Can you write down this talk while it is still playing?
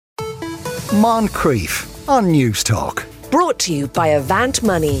Moncrief on News Talk. Brought to you by Avant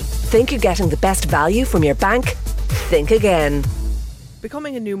Money. Think you're getting the best value from your bank? Think again.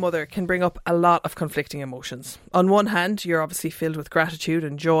 Becoming a new mother can bring up a lot of conflicting emotions. On one hand, you're obviously filled with gratitude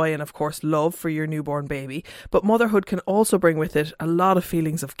and joy and, of course, love for your newborn baby. But motherhood can also bring with it a lot of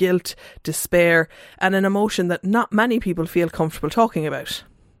feelings of guilt, despair, and an emotion that not many people feel comfortable talking about.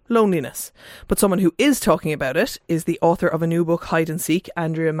 Loneliness. But someone who is talking about it is the author of a new book, Hide and Seek,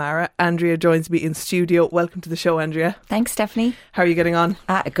 Andrea Mara. Andrea joins me in studio. Welcome to the show, Andrea. Thanks, Stephanie. How are you getting on?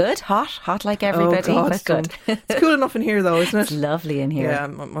 Good, hot like everybody, but good. It's cool enough in here though, isn't it? It's lovely in here. Yeah,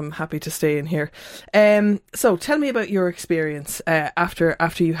 I'm happy to stay in here. So tell me about your experience after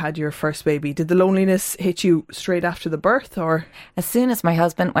you had your first baby. Did the loneliness hit you straight after the birth, or? As soon as my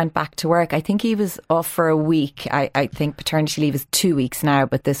husband went back to work, I think he was off for a week. I think paternity leave is 2 weeks now,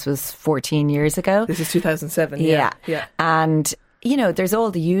 but this was 14 years ago. This is 2007. Yeah. And you know, there's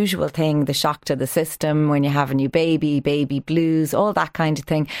all the usual thing, the shock to the system when you have a new baby blues, all that kind of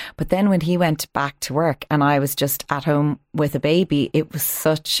thing. But then when he went back to work and I was just at home with a baby, it was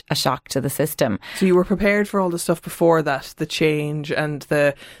such a shock to the system. So you were prepared for all the stuff before that, the change and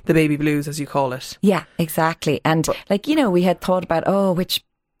the baby blues, as you call it. Yeah, exactly. And we had thought about, which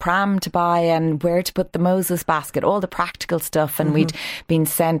pram to buy and where to put the Moses basket, all the practical stuff, and we'd been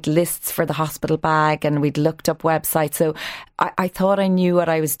sent lists for the hospital bag and we'd looked up websites, so I thought I knew what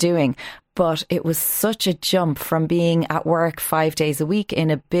I was doing. But it was such a jump from being at work 5 days a week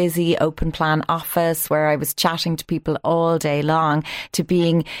in a busy open plan office where I was chatting to people all day long to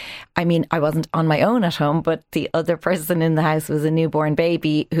being, I wasn't on my own at home, but the other person in the house was a newborn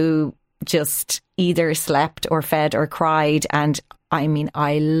baby who just either slept or fed or cried. And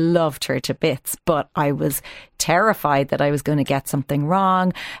I loved her to bits, but I was terrified that I was going to get something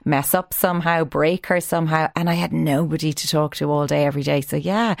wrong, mess up somehow, break her somehow. And I had nobody to talk to all day, every day. So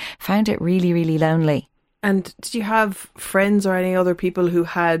yeah, found it really, really lonely. And did you have friends or any other people who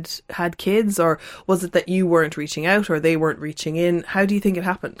had kids, or was it that you weren't reaching out or they weren't reaching in? How do you think it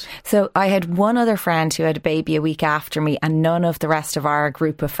happened? So I had one other friend who had a baby a week after me, and none of the rest of our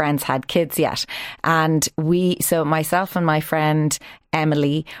group of friends had kids yet. And so myself and my friend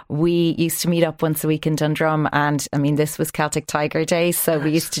Emily, we used to meet up once a week in Dundrum, and this was Celtic Tiger days, so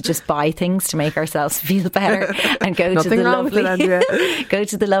we used to just buy things to make ourselves feel better and go to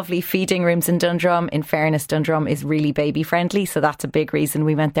the lovely feeding rooms in Dundrum. In fairness, Dundrum is really baby friendly, so that's a big reason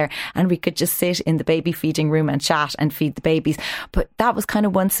we went there, and we could just sit in the baby feeding room and chat and feed the babies. But that was kind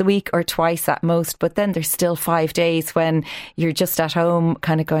of once a week or twice at most. But then there's still 5 days when you're just at home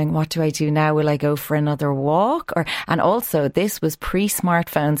kind of going, what do I do now? Will I go for another walk? And also this was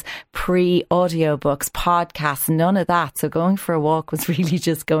pre-smartphones, pre-audiobooks, podcasts, none of that. So going for a walk was really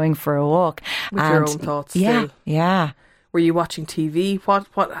just going for a walk. With your own thoughts still. Yeah. Were you watching TV?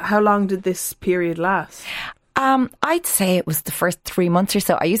 How long did this period last? I'd say it was the first 3 months or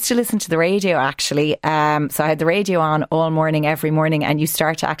so. I used to listen to the radio, actually. So I had the radio on all morning, every morning, and you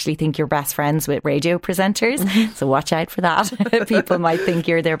start to actually think you're best friends with radio presenters. Mm-hmm. So watch out for that. People might think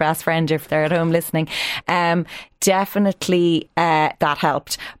you're their best friend if they're at home listening. Definitely that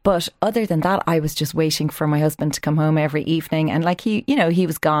helped. But other than that, I was just waiting for my husband to come home every evening. And he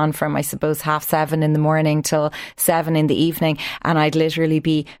was gone from, I suppose, 7:30 in the morning till 7 in the evening. And I'd literally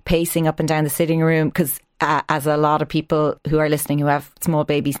be pacing up and down the sitting room because as a lot of people who are listening who have small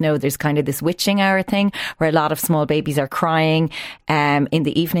babies know, there's kind of this witching hour thing where a lot of small babies are crying in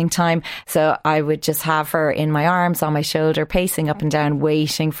the evening time. So I would just have her in my arms, on my shoulder, pacing up and down,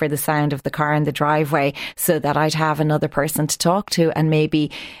 waiting for the sound of the car in the driveway so that I'd have another person to talk to and maybe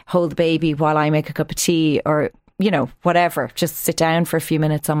hold the baby while I make a cup of tea or whatever, just sit down for a few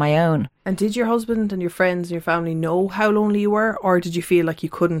minutes on my own. And did your husband and your friends and your family know how lonely you were, or did you feel like you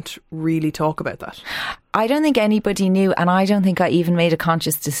couldn't really talk about that? I don't think anybody knew, and I don't think I even made a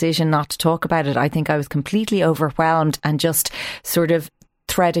conscious decision not to talk about it. I think I was completely overwhelmed and just sort of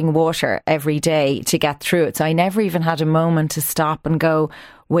treading water every day to get through it. So I never even had a moment to stop and go,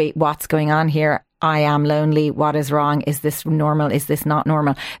 wait, what's going on here? I am lonely. What is wrong? Is this normal? Is this not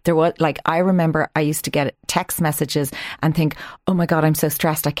normal? There was I remember I used to get text messages and think, oh my God, I'm so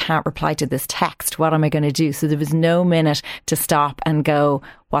stressed. I can't reply to this text. What am I going to do? So there was no minute to stop and go,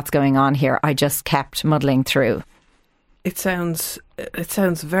 what's going on here? I just kept muddling through. It sounds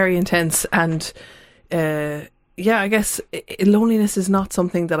very intense. And I guess loneliness is not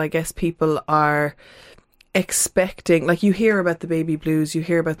something that I guess people are expecting. Like, you hear about the baby blues, you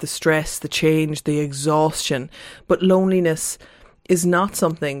hear about the stress, the change, the exhaustion, but loneliness is not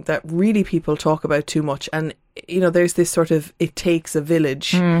something that really people talk about too much. And there's this sort of, it takes a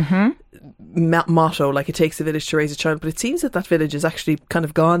village. Mm-hmm. motto, like it takes a village to raise a child, but it seems that village is actually kind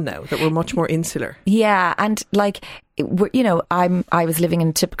of gone now, that we're much more insular. Yeah, and like, you know, I was living in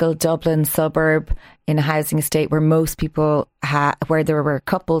a typical Dublin suburb in a housing estate where most people where there were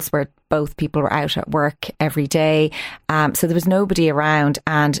couples where both people were out at work every day. So there was nobody around,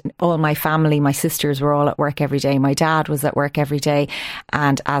 and all my family, my sisters were all at work every day. My dad was at work every day.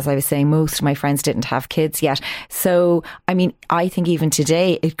 And as I was saying, most of my friends didn't have kids yet. So, I mean, I think even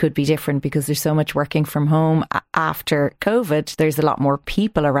today it could be different because there's so much working from home after COVID. There's a lot more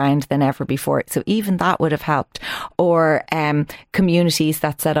people around than ever before. So even that would have helped. Or communities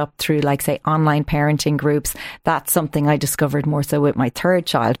that set up through, like, say, online parenting groups. That's something I discovered more so with my third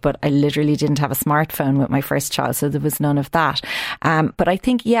child, but I literally didn't have a smartphone with my first child, so there was none of that. But I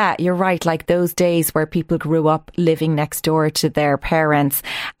think, yeah, you're right. Like those days where people grew up living next door to their parents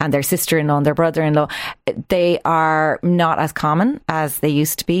and their sister-in-law and their brother-in-law, they are not as common as they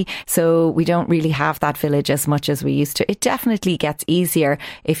used to be. So we don't really have that village as much as we used to. It definitely gets easier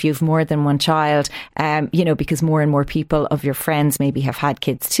if you've more than one child, you know, because more and more people of your friends maybe have had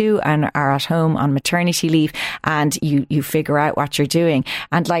kids too and are at home on maternity leave, and you figure out what you're doing.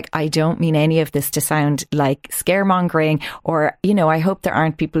 And like, I don't mean any of this to sound like scaremongering, or, you know, I hope there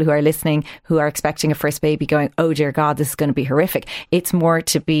aren't people who are listening who are expecting a first baby going, oh dear God, this is going to be horrific. It's more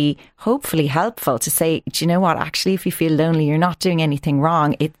to be hopefully helpful to say, do you know what, actually, if you feel lonely, you're not doing anything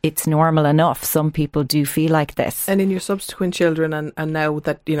wrong. It's normal enough. Some people do feel like this. And in your subsequent children, and now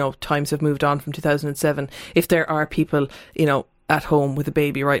that, you know, times have moved on from 2007, if there are people, you know, at home with a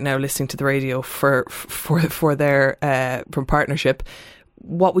baby right now listening to the radio for their from partnership,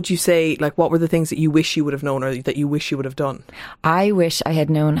 what would you say, like, what were the things that you wish you would have known, or that you wish you would have done? I wish I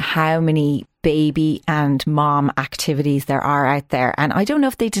had known how many baby and mom activities there are out there. And I don't know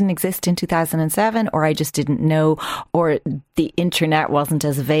if they didn't exist in 2007, or I just didn't know, or the internet wasn't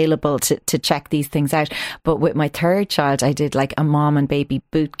as available to check these things out. But with my third child, I did like a mom and baby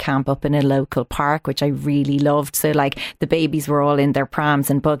boot camp up in a local park, which I really loved. So like the babies were all in their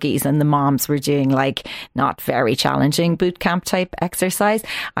prams and buggies, and the moms were doing like not very challenging boot camp type exercise.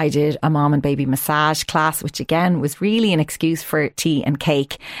 I did a mom and baby massage class, which again was really an excuse for tea and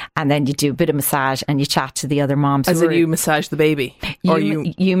cake. And then you do a bit of massage and you chat to the other moms. As in you massage the baby?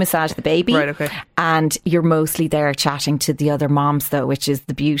 You massage the baby. Right, okay. And you're mostly there chatting to the other moms though, which is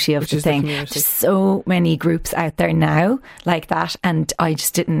the beauty of the thing. There's so many groups out there now like that, and I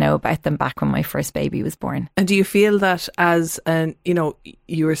just didn't know about them back when my first baby was born. And do you feel that as, you know,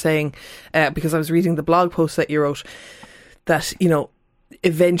 you were saying, because I was reading the blog post that you wrote, that, you know,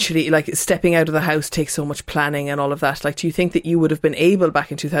 eventually, like, stepping out of the house takes so much planning and all of that. Like, do you think that you would have been able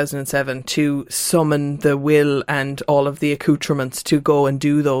back in 2007 to summon the will and all of the accoutrements to go and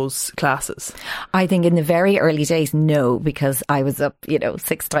do those classes? I think in the very early days, no, because I was up, you know,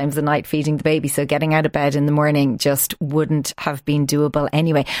 6 times a night feeding the baby. So getting out of bed in the morning just wouldn't have been doable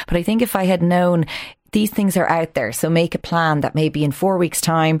anyway. But I think if I had known these things are out there, so make a plan that maybe in 4 weeks'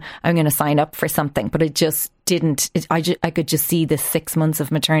 time I'm going to sign up for something. But it just didn't. I could just see the 6 months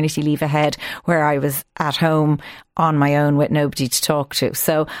of maternity leave ahead where I was at home on my own with nobody to talk to.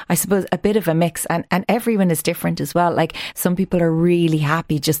 So I suppose a bit of a mix, and everyone is different as well. Like some people are really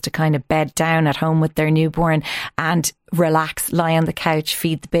happy just to kind of bed down at home with their newborn and relax, lie on the couch,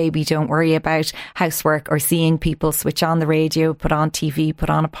 feed the baby, don't worry about housework or seeing people, switch on the radio, put on TV, put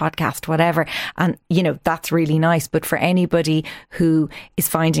on a podcast, whatever. And, you know, that's really nice. But for anybody who is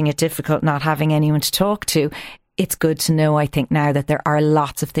finding it difficult not having anyone to talk to, it's good to know, I think, now that there are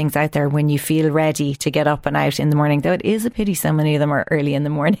lots of things out there when you feel ready to get up and out in the morning. Though it is a pity so many of them are early in the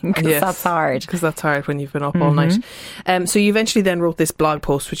morning, because that's hard. Because that's hard when you've been up all night. So you eventually then wrote this blog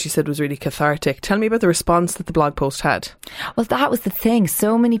post, which you said was really cathartic. Tell me about the response that the blog post had. Well, that was the thing.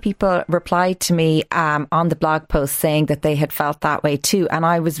 So many people replied to me on the blog post saying that they had felt that way too. And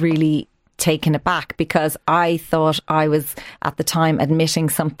I was really taken aback, because I thought I was at the time admitting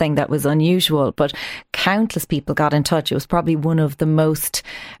something that was unusual, but countless people got in touch. It was probably one of the most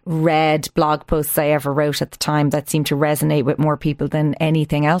read blog posts I ever wrote at the time that seemed to resonate with more people than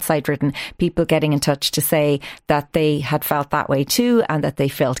anything else I'd written. People getting in touch to say that they had felt that way too, and that they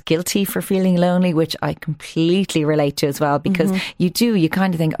felt guilty for feeling lonely, which I completely relate to as well, because you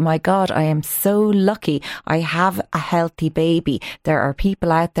kind of think, oh my God, I am so lucky. I have a healthy baby. There are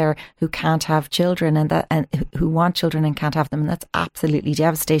people out there who can't have children and who want children and can't have them, and that's absolutely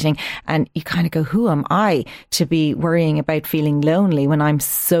devastating. And you kind of go, who am I to be worrying about feeling lonely when I'm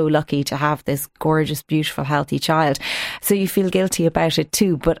so lucky to have this gorgeous, beautiful, healthy child? So you feel guilty about it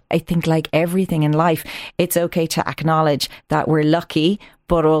too. But I think, like everything in life, it's okay to acknowledge that we're lucky,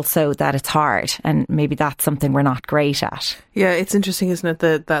 but also that it's hard, and maybe that's something we're not great at. Yeah, it's interesting, isn't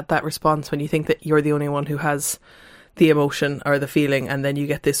it, that response when you think that you're the only one who has the emotion or the feeling, and then you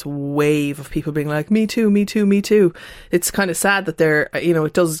get this wave of people being like, me too, me too, me too. It's kind of sad that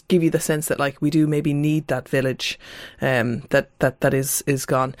it does give you the sense that like we do maybe need that village that is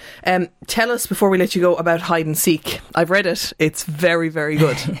gone. Tell us before we let you go about Hide and Seek. I've read it. It's very, very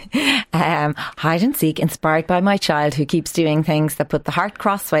good. Hide and Seek, inspired by my child who keeps doing things that put the heart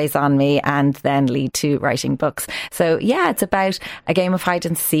crossways on me and then lead to writing books. So yeah, it's about a game of hide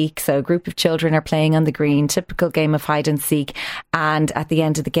and seek. So a group of children are playing on the green, typical game of hide and seek, and at the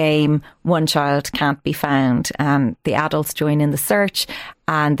end of the game one child can't be found, and the adults join in the search,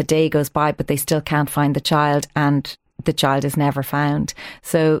 and the day goes by but they still can't find the child, and the child is never found.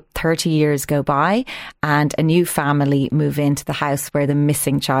 So 30 years go by and a new family move into the house where the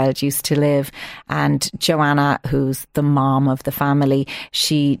missing child used to live. And Joanna, who's the mom of the family,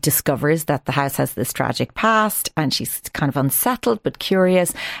 she discovers that the house has this tragic past, and she's kind of unsettled but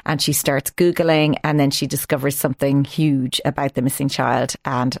curious, and she starts Googling, and then she discovers something huge about the missing child.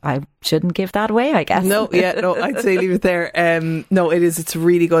 And I shouldn't give that away, I guess. No, I'd say leave it there. No, it's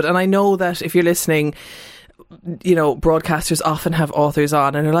really good. And I know that if you're listening, broadcasters often have authors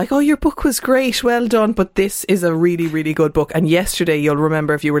on and are like, oh, your book was great, well done, but this is a really, really good book. And yesterday, you'll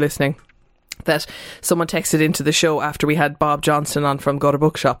remember if you were listening, that someone texted into the show after we had Bob Johnston on from Gutter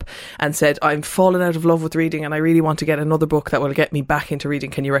Bookshop and said, I'm falling out of love with reading and I really want to get another book that will get me back into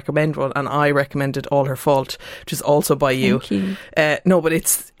reading. Can you recommend one? And I recommended All Her Fault, which is also by you. Thank you. No, but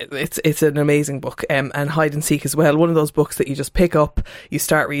it's an amazing book, and Hide and Seek as well. One of those books that you just pick up, you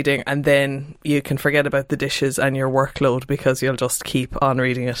start reading, and then you can forget about the dishes and your workload because you'll just keep on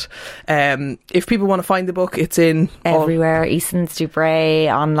reading it. If people want to find the book, it's in everywhere, Eason's, Dubray,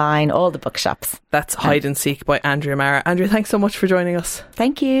 online, all the bookshops. That's Hide and Seek by Andrea Mara. Andrea, thanks so much for joining us.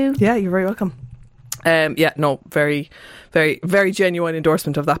 Thank you. Yeah, you're very welcome. Very, very, very genuine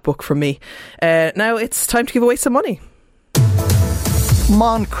endorsement of that book from me. Now it's time to give away some money.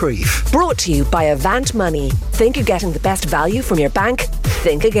 Moncrief. Brought to you by Avant Money. Think you're getting the best value from your bank?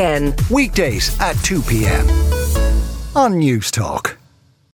 Think again. Weekdays at 2 p.m. on News Talk.